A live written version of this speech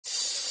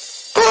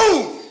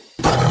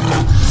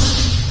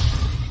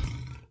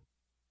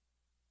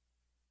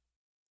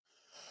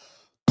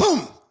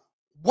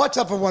What's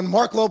up, everyone?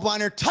 Marc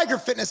Lobliner,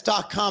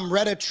 TigerFitness.com,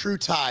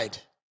 Retatrutide.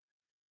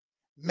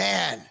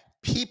 Man,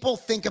 people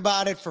think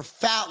about it for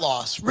fat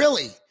loss.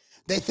 Really,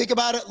 they think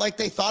about it like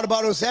they thought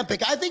about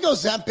Ozempic. I think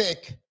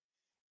Ozempic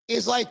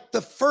is like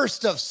the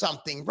first of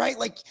something, right?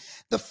 Like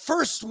the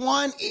first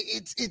one,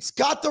 it's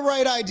got the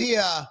right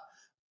idea,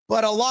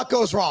 but a lot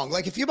goes wrong.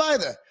 Like if you buy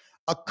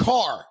a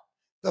car,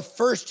 the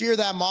first year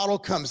that model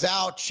comes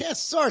out,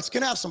 chances are it's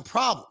going to have some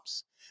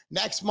problems.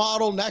 Next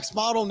model, next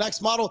model,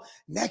 next model.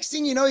 Next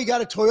thing you know, you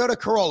got a Toyota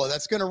Corolla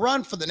that's going to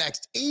run for the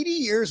next 80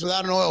 years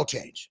without an oil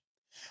change.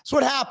 That's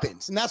what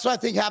happens. And that's what I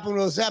think happened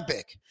with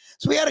Ozempic.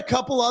 So we had a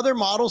couple other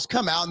models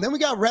come out, and then we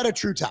got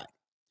Retatrutide.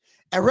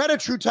 And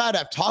Retatrutide,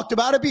 I've talked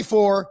about it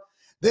before.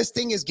 This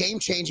thing is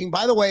game-changing.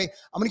 By the way,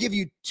 I'm going to give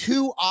you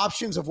two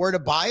options of where to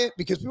buy it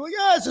because people are like,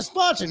 yeah, it's a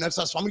sponsor. No, it's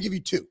not. So I'm going to give you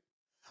two.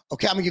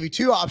 Okay, I'm going to give you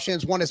two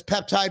options. One is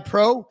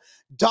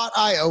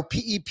peptidepro.io,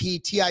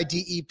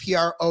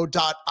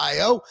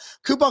 PEPTIDEPRO.io.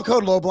 Coupon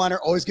code Lobliner.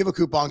 Always give a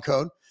coupon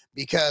code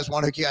because I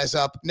want to hook you guys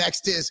up.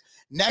 Next is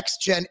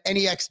NextGen,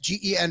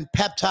 NEXGEN,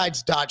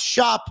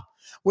 peptides.shop.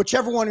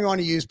 Whichever one you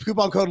want to use,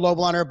 coupon code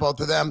Lobliner,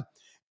 both of them.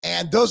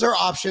 And those are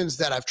options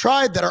that I've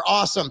tried that are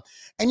awesome.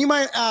 And you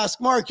might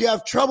ask, Marc, you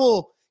have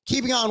trouble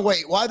keeping on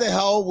weight. Why the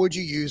hell would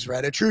you use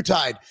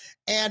Retatrutide?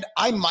 And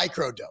I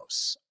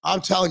microdose. I'm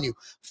telling you,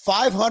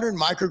 500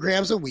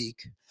 micrograms a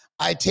week.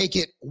 I take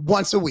it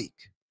once a week.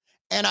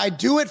 And I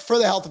do it for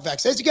the health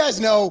effects. As you guys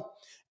know,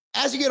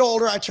 as you get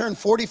older, I turn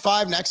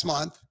 45 next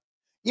month.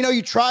 You know,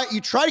 you try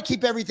to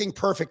keep everything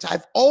perfect.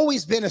 I've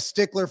always been a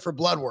stickler for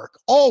blood work,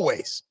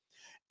 always.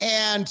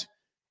 And,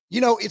 you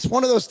know, it's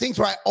one of those things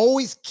where I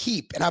always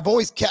keep, and I've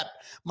always kept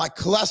my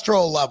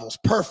cholesterol levels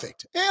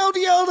perfect.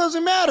 LDL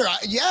doesn't matter.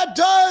 Yeah, it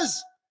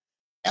does.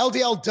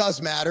 LDL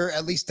does matter.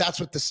 At least that's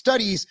what the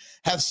studies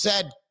have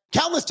said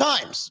countless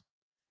times.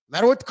 No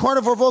matter what the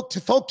carnivore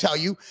folk tell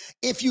you,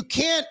 if you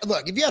can't,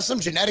 look, if you have some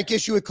genetic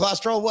issue with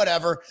cholesterol,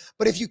 whatever,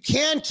 but if you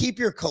can keep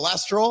your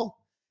cholesterol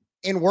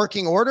in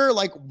working order,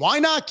 like why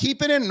not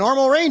keep it in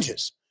normal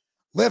ranges?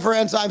 Liver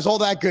enzymes, all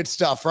that good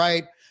stuff,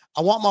 right?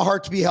 I want my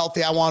heart to be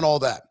healthy. I want all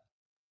that.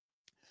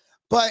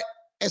 But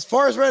as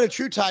far as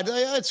Retatrutide,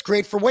 it's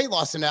great for weight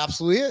loss, and it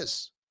absolutely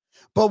is.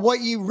 But what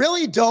you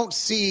really don't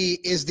see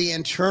is the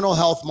internal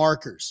health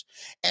markers.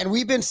 And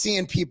we've been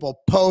seeing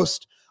people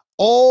post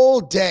all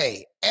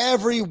day,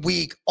 every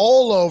week,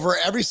 all over,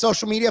 every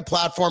social media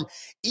platform,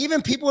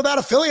 even people without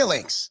affiliate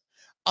links,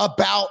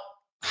 about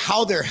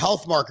how their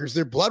health markers,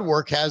 their blood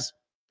work has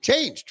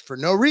changed for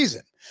no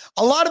reason.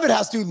 A lot of it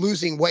has to do with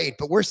losing weight,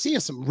 but we're seeing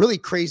some really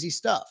crazy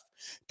stuff.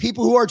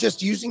 People who are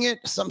just using it,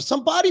 some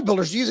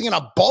bodybuilders using it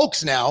on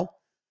bulks now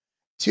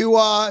to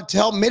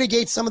help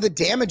mitigate some of the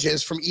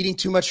damages from eating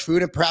too much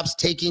food and perhaps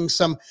taking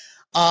some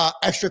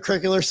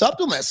extracurricular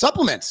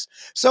supplements.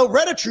 So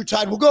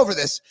Retatrutide, we'll go over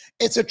this.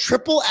 It's a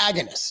triple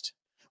agonist,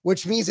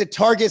 which means it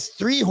targets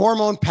 3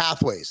 hormone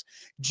pathways: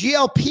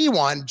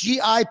 GLP-1,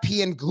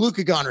 GIP, and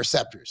glucagon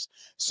receptors.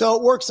 So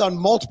it works on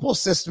multiple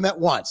systems at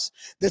once.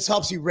 This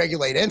helps you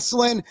regulate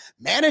insulin,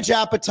 manage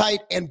appetite,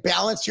 and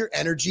balance your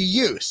energy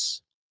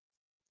use.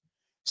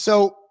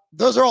 So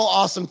those are all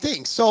awesome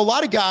things. So a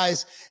lot of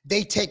guys,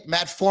 they take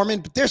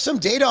metformin, but there's some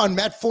data on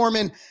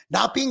metformin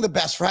not being the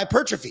best for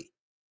hypertrophy.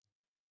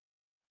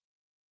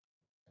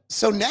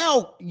 So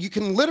now you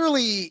can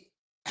literally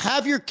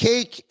have your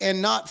cake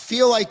and not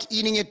feel like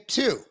eating it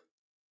too.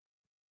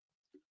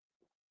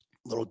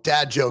 Little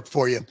dad joke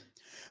for you.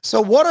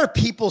 So what are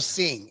people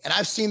seeing? And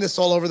I've seen this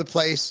all over the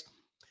place.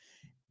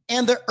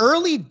 And the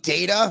early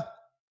data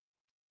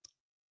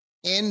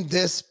in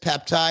this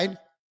peptide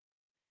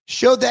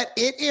showed that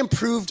it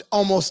improved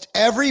almost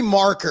every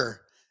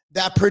marker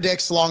that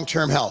predicts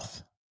long-term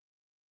health.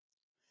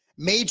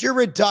 Major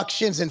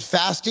reductions in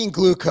fasting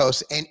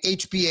glucose and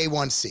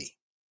HbA1c.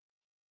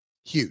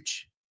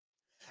 Huge.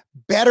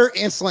 Better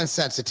insulin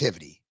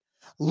sensitivity.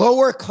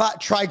 Lower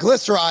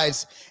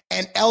triglycerides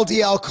and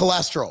LDL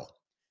cholesterol.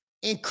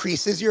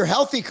 Increases your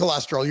healthy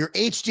cholesterol, your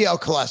HDL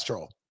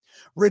cholesterol.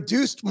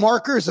 Reduced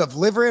markers of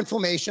liver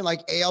inflammation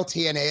like ALT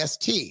and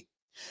AST.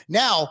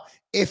 Now,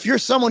 if you're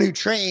someone who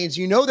trains,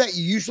 you know that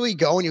you usually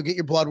go and you'll get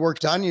your blood work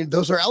done.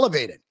 Those are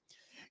elevated.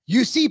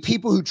 You see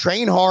people who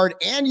train hard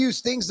and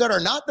use things that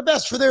are not the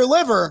best for their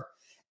liver,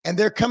 and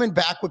they're coming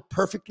back with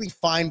perfectly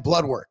fine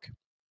blood work.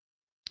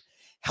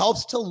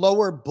 Helps to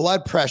lower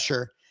blood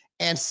pressure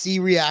and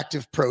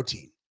C-reactive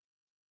protein.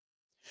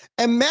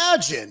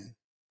 Imagine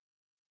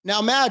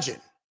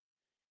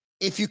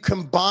if you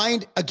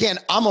combined, again,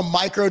 I'm a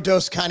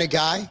microdose kind of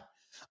guy.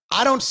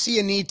 I don't see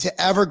a need to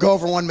ever go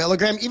over 1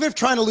 milligram, even if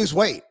trying to lose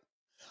weight.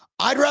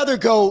 I'd rather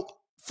go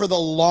for the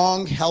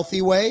long,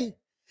 healthy way.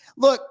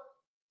 Look,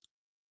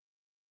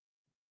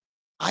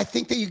 I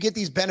think that you get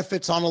these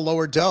benefits on a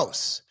lower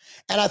dose.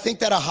 And I think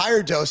that a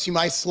higher dose, you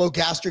might slow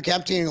gastric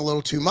emptying a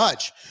little too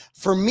much.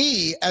 For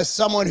me, as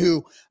someone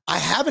who, I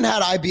haven't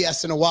had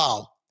IBS in a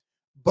while,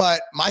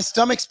 but my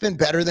stomach's been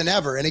better than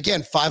ever. And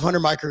again, 500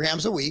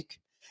 micrograms a week,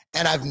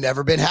 and I've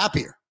never been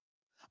happier.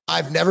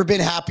 I've never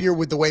been happier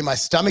with the way my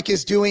stomach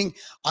is doing.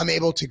 I'm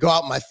able to go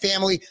out with my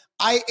family.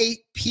 I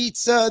ate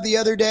pizza the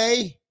other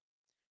day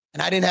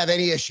and I didn't have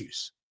any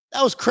issues.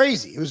 That was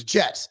crazy. It was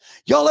Jets.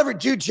 Y'all ever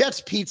do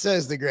Jets pizza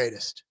is the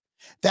greatest.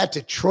 That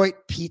Detroit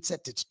pizza,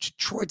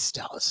 Detroit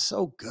style is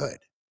so good.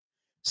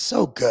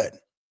 So good.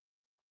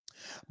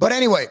 But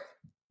anyway,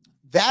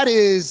 that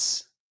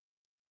is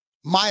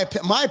my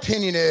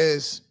opinion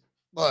is,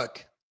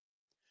 look,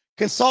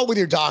 consult with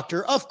your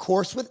doctor, of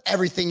course, with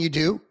everything you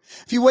do.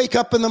 If you wake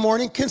up in the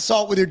morning,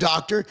 consult with your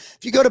doctor. If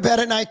you go to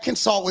bed at night,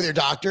 consult with your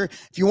doctor.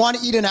 If you want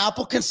to eat an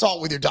apple,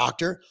 consult with your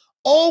doctor.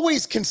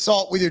 Always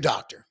consult with your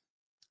doctor.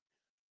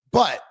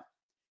 But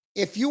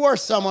if you are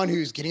someone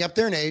who's getting up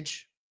there in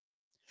age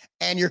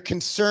and you're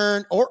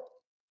concerned, or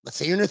let's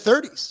say you're in your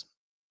 30s,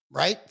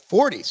 right?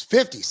 40s,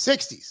 50s,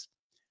 60s,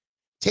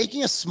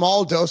 taking a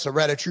small dose of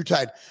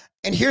Retatrutide.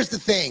 And here's the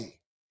thing,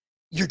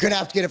 you're going to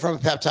have to get it from a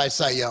peptide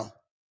site, yo.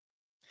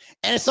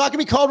 And it's not going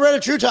to be called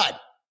Retatrutide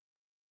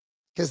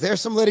because there's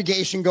some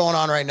litigation going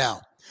on right now.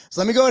 So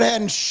let me go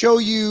ahead and show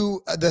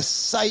you the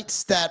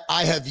sites that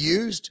I have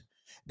used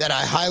that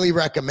I highly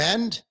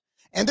recommend.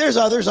 And there's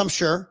others, I'm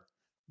sure.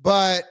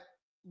 But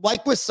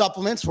like with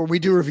supplements, where we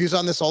do reviews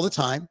on this all the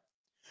time,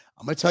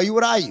 I'm going to tell you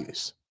what I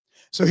use.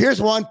 So here's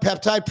one,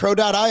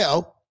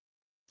 peptidepro.io,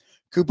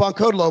 coupon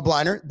code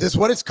Lobliner. This is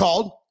what it's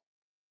called.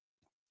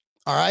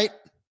 All right.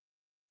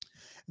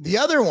 The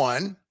other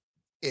one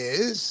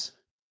is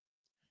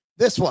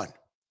this one,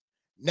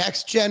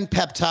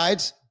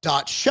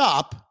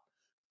 nextgenpeptides.shop,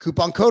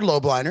 coupon code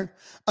Lobliner.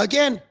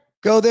 Again,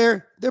 go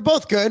there. They're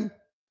both good.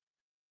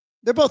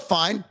 They're both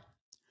fine.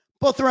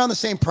 Both around the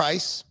same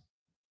price.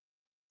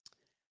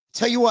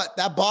 Tell you what,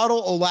 that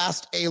bottle will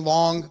last a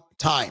long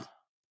time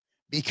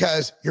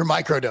because you're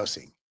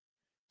microdosing.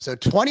 So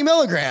 20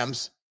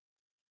 milligrams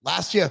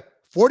lasts you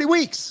 40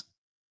 weeks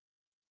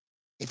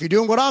if you're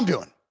doing what I'm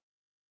doing.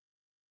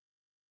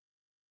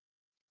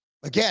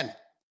 Again,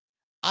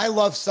 I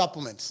love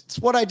supplements. It's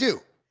what I do.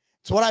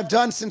 It's what I've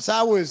done since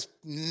I was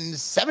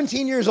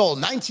 17 years old,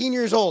 19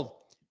 years old.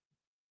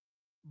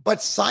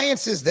 But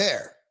science is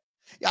there.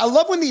 I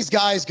love when these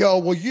guys go,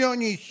 well, you don't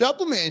need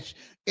supplements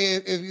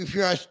if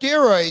you're on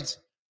steroids.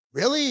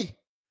 Really?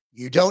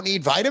 You don't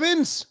need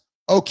vitamins?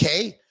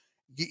 Okay.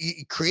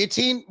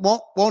 Creatine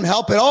won't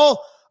help at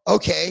all?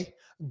 Okay.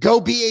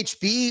 Go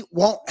BHB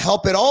won't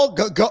help at all?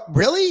 Go.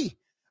 Really?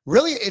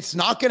 Really? It's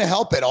not going to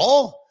help at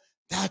all?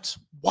 That's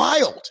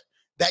wild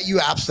that you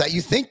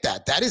think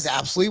that. That is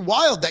absolutely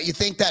wild that you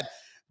think that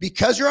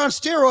because you're on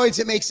steroids,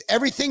 it makes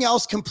everything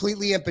else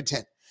completely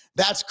impotent.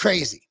 That's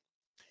crazy.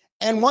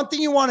 And one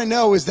thing you want to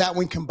know is that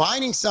when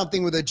combining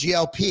something with a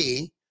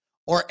GLP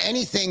or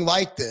anything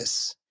like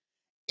this,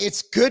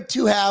 it's good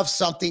to have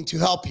something to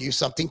help you,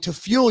 something to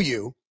fuel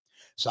you.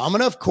 So I'm going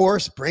to, of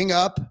course, bring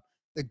up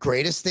the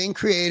greatest thing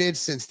created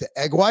since the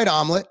egg white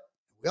omelet.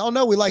 We all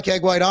know we like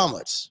egg white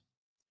omelets.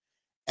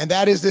 And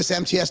that is this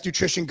MTS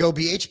Nutrition Go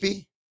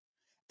BHB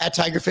at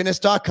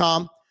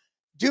tigerfitness.com.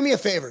 Do me a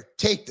favor.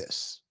 Take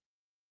this.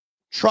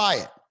 Try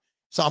it.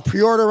 It's on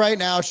pre-order right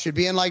now. It should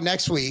be in like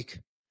next week.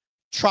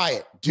 Try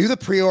it. Do the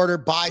pre-order.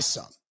 Buy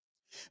some.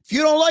 If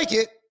you don't like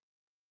it,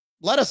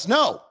 let us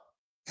know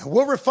and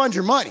we'll refund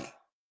your money.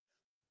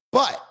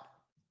 But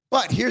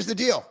here's the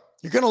deal.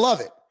 You're going to love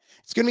it.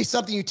 It's going to be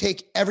something you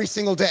take every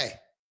single day.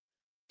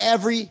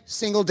 Every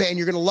single day, and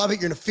you're going to love it.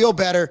 You're going to feel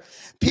better.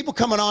 People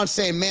coming on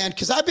saying, man,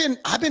 because I've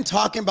been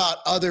talking about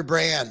other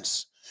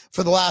brands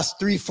for the last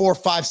 3, 4,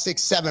 5,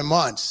 6, 7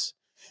 months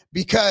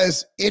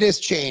because it has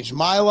changed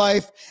my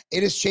life.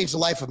 It has changed the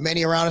life of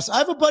many around us. I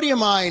have a buddy of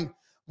mine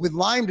with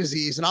Lyme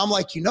disease, and I'm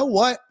like, you know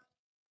what?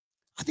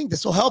 I think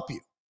this will help you.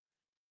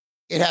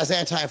 It has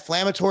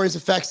anti-inflammatory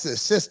effects to the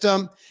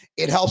system.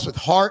 It helps with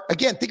heart.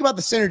 Again, think about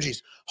the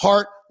synergies.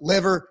 Heart,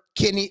 liver,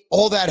 kidney,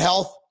 all that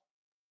health.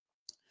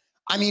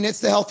 I mean, it's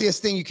the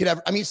healthiest thing you could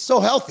ever. I mean, it's so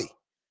healthy.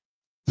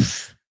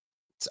 It's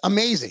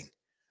amazing.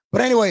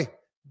 But anyway,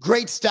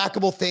 great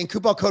stackable thing.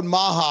 Coupon code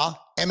MAHA,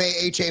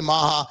 M-A-H-A,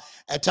 MAHA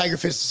at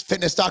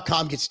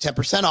tigerfitness.com gets you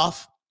 10%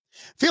 off.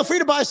 Feel free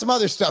to buy some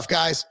other stuff,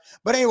 guys.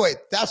 But anyway,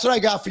 that's what I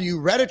got for you.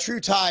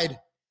 Retatrutide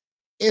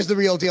is the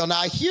real deal. Now,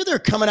 I hear they're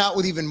coming out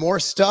with even more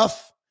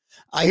stuff.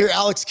 I hear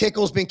Alex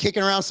Kickle's been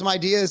kicking around some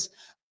ideas.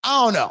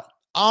 I don't know.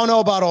 I don't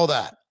know about all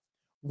that.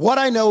 What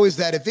I know is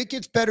that if it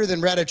gets better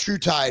than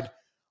Retatrutide,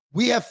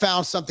 we have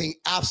found something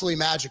absolutely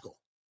magical.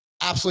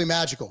 Absolutely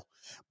magical.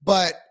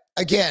 But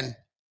again,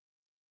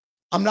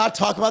 I'm not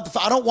talking about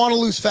I don't want to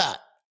lose fat.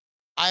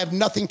 I have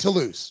nothing to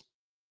lose.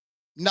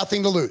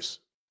 Nothing to lose.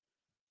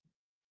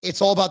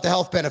 It's all about the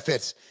health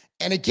benefits.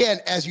 And again,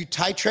 as you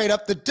titrate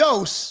up the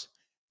dose,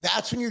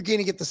 that's when you're going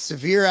to get the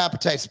severe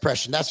appetite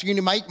suppression. That's when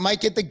you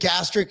might get the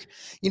gastric,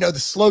 the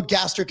slow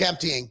gastric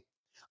emptying.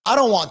 I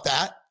don't want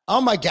that. I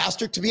want my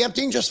gastric to be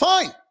emptying just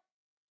fine.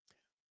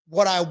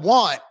 What I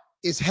want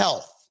is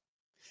health.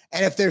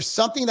 And if there's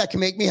something that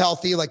can make me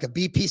healthy, like a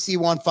BPC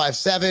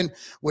 157,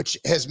 which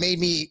has made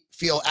me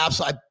feel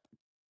absolutely,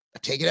 I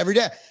take it every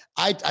day.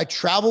 I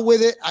travel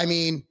with it. I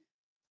mean,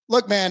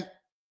 look, man,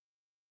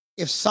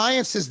 if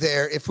science is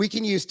there, if we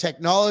can use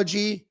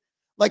technology,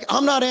 like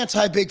I'm not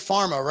anti-big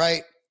pharma,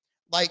 right?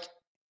 Like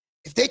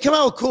If they come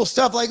out with cool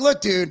stuff, like,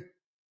 look, dude,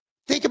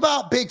 think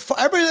about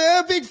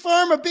everybody, big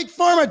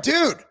pharma,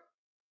 dude.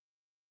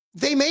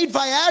 They made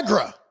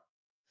Viagra.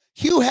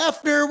 Hugh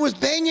Hefner was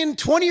banging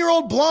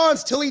 20-year-old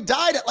blondes till he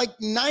died at like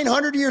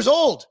 900 years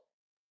old.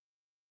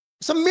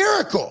 It's a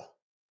miracle.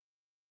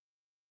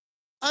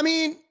 I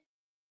mean,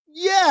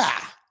 yeah.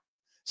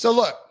 So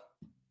look,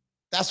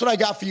 that's what I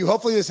got for you.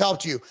 Hopefully this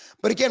helped you.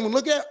 But again, when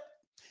looking at,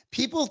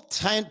 people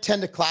tend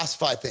to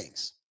classify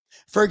things.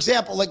 For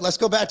example, like let's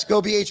go back to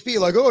GoBHB,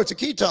 like, oh, it's a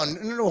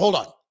ketone. No, hold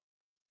on.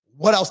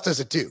 What else does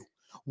it do?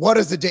 What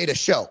does the data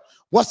show?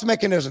 What's the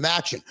mechanism of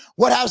action?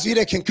 What happens if you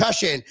get a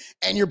concussion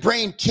and your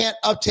brain can't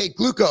uptake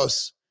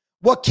glucose?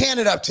 What can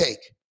it uptake?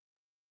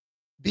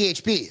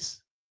 BHBs.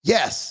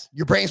 Yes,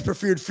 your brain's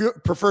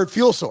preferred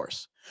fuel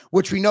source,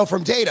 which we know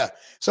from data.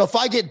 So if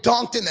I get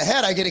donked in the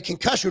head, I get a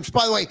concussion, which,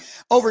 by the way,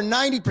 over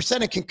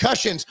 90% of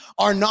concussions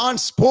are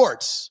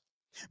non-sports,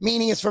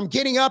 meaning it's from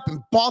getting up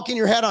and bonking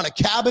your head on a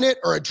cabinet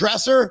or a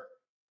dresser.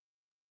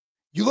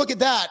 You look at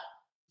that,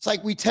 it's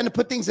like we tend to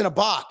put things in a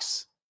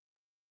box.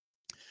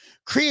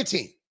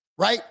 Creatine,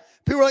 right?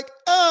 People are like,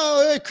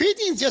 oh,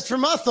 creatine's just for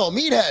muscle,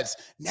 meatheads.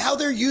 Now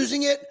they're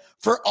using it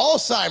for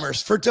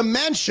Alzheimer's, for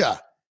dementia.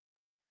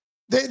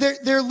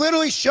 They're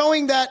literally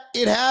showing that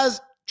it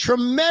has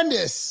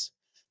tremendous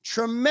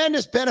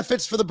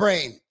benefits for the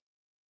brain.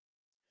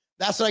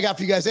 That's what I got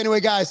for you guys. Anyway,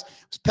 guys,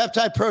 it's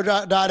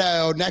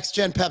peptidepro.io,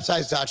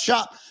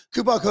 nextgenpeptides.shop,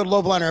 coupon code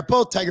Lobliner at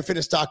both,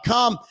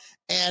 tigerfitness.com.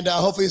 And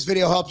hopefully this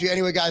video helped you.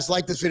 Anyway, guys,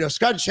 like this video,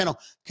 subscribe to the channel,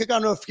 click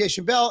on the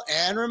notification bell,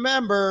 and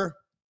remember,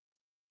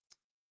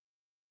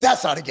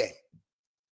 that's not a game.